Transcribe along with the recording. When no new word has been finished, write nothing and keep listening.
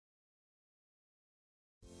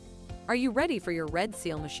Are you ready for your Red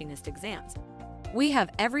Seal Machinist exams? We have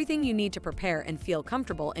everything you need to prepare and feel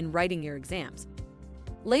comfortable in writing your exams.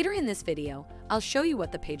 Later in this video, I'll show you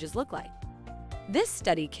what the pages look like. This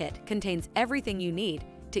study kit contains everything you need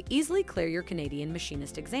to easily clear your Canadian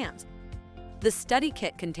Machinist exams. The study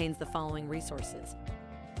kit contains the following resources.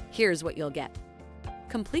 Here's what you'll get: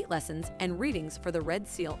 complete lessons and readings for the Red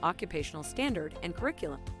Seal Occupational Standard and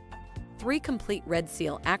curriculum, 3 complete Red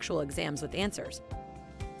Seal actual exams with answers,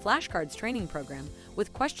 Flashcards training program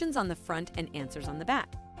with questions on the front and answers on the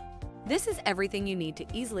back. This is everything you need to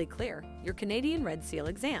easily clear your Canadian Red Seal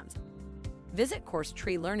exams. Visit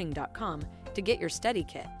CourseTreeLearning.com to get your study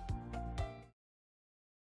kit.